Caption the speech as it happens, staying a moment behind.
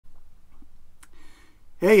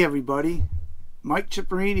Hey everybody, Mike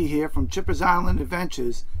Chipperini here from Chipper's Island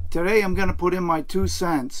Adventures. Today I'm going to put in my 2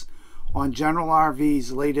 cents on General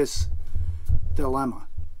RV's latest dilemma.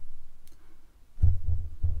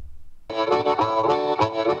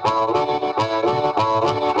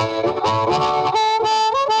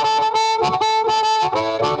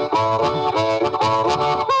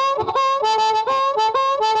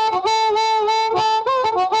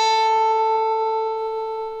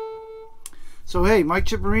 So hey, Mike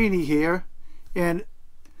Chipperini here, and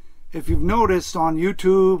if you've noticed on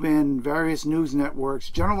YouTube and various news networks,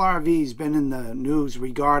 General RV's been in the news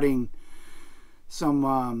regarding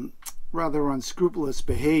some rather unscrupulous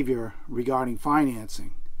behavior regarding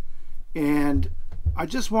financing. And I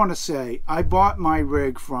just want to say, I bought my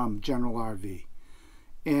rig from General RV,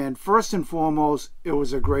 and first and foremost, it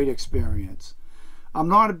was a great experience. I'm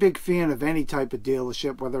not a big fan of any type of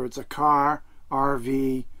dealership, whether it's a car,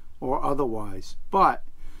 RV, or otherwise, but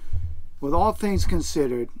with all things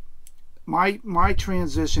considered, my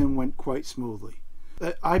transition went quite smoothly.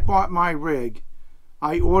 I bought my rig,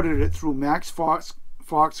 I ordered it through Max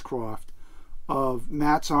Foxcroft of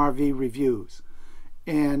Matt's RV Reviews,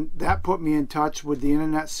 and that put me in touch with the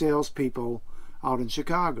internet salespeople out in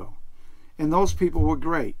Chicago, and those people were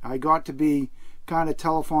great. I got to be kind of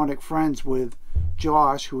telephonic friends with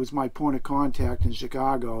Josh, who was my point of contact in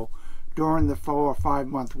Chicago during the 4 or 5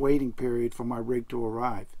 month waiting period for my rig to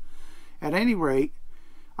arrive. At any rate,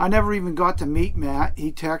 I never even got to meet Matt.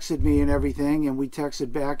 He texted me and everything, and we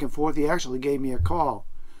texted back and forth. He actually gave me a call.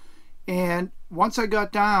 And once I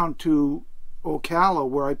got down to Ocala,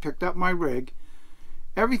 where I picked up my rig,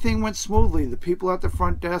 everything went smoothly. The people at the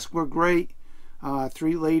front desk were great.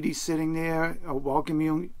 3 ladies sitting there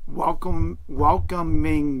welcoming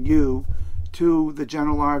you to the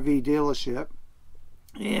General RV dealership.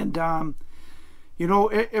 And you know,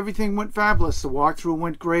 everything went fabulous. The walkthrough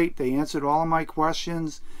went great. They answered all of my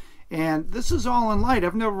questions, and this is all in light.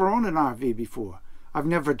 I've never owned an RV before. I've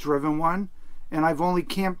never driven one, and I've only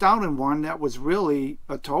camped out in one that was really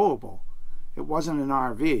a towable. It wasn't an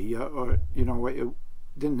RV, or you know, it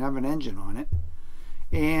didn't have an engine on it.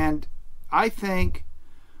 And I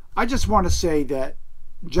just want to say that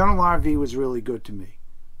General RV was really good to me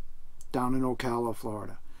down in Ocala,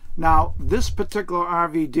 Florida. Now, this particular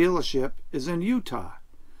RV dealership is in Utah,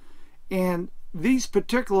 and these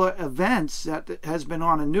particular events that has been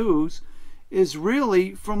on the news is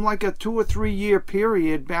really from like a 2 or 3 year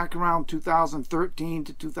period back around 2013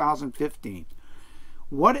 to 2015.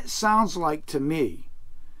 What it sounds like to me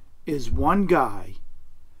is one guy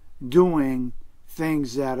doing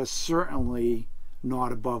things that are certainly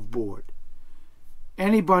not above board.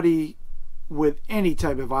 Anybody with any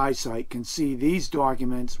type of eyesight can see these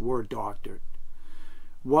documents were doctored.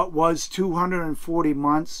 What was 240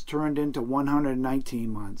 months turned into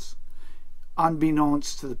 119 months,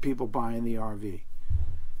 unbeknownst to the people buying the RV.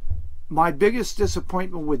 My biggest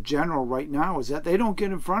disappointment with General right now is that they don't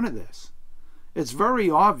get in front of this. It's very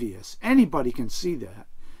obvious. Anybody can see that.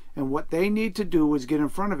 And what they need to do is get in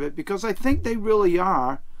front of it, because I think they really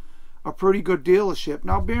are a pretty good dealership.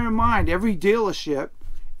 Now, bear in mind, every dealership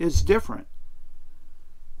is different.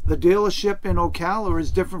 The dealership in Ocala is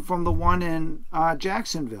different from the one in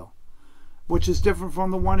Jacksonville, which is different from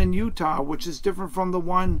the one in Utah, which is different from the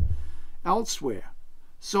one elsewhere.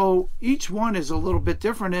 So each one is a little bit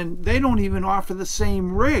different, and they don't even offer the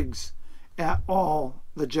same rigs at all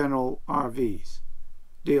the General RVs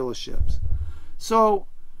dealerships. So,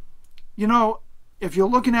 you know, if you're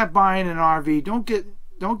looking at buying an RV,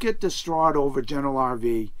 don't get distraught over General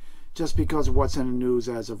RV just because of what's in the news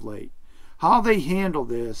as of late. How they handle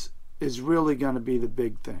this is really going to be the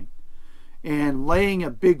big thing. And laying a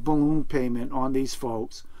big balloon payment on these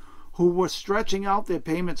folks who were stretching out their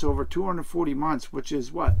payments over 240 months, which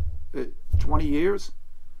is what, 20 years?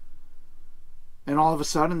 And all of a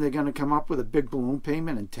sudden they're going to come up with a big balloon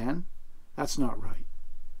payment in 10? That's not right.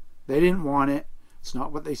 They didn't want it. It's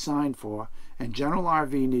not what they signed for. And General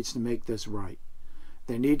RV needs to make this right.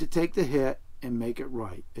 They need to take the hit and make it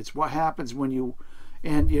right. It's what happens when you...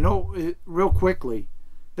 And you know, real quickly,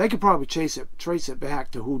 they could probably trace it back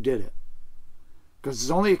to who did it, because it's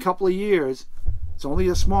only a couple of years, it's only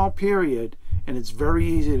a small period, and it's very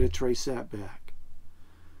easy to trace that back.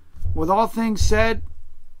 With all things said,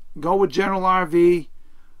 go with General RV.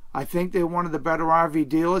 I think they're one of the better RV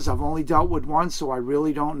dealers. I've only dealt with one, so I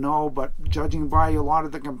really don't know, but judging by a lot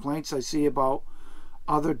of the complaints I see about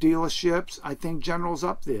other dealerships, I think General's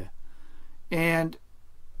up there. And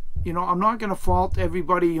you know, I'm not going to fault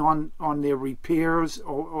everybody on their repairs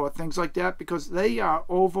or things like that, because they are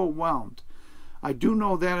overwhelmed. I do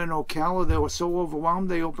know that in Ocala they were so overwhelmed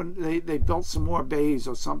they built some more bays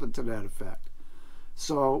or something to that effect.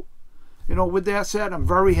 So, you know, with that said, I'm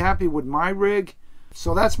very happy with my rig.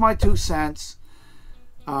 So that's my 2 cents.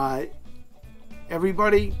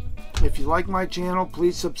 Everybody, if you like my channel,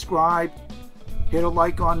 please subscribe. Hit a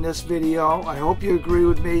like on this video. I hope you agree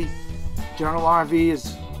with me. General RV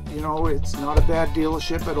is, you know, it's not a bad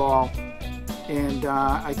dealership at all. And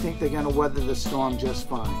I think they're going to weather the storm just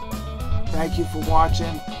fine. Thank you for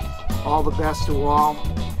watching. All the best to all.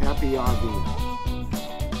 Happy RV.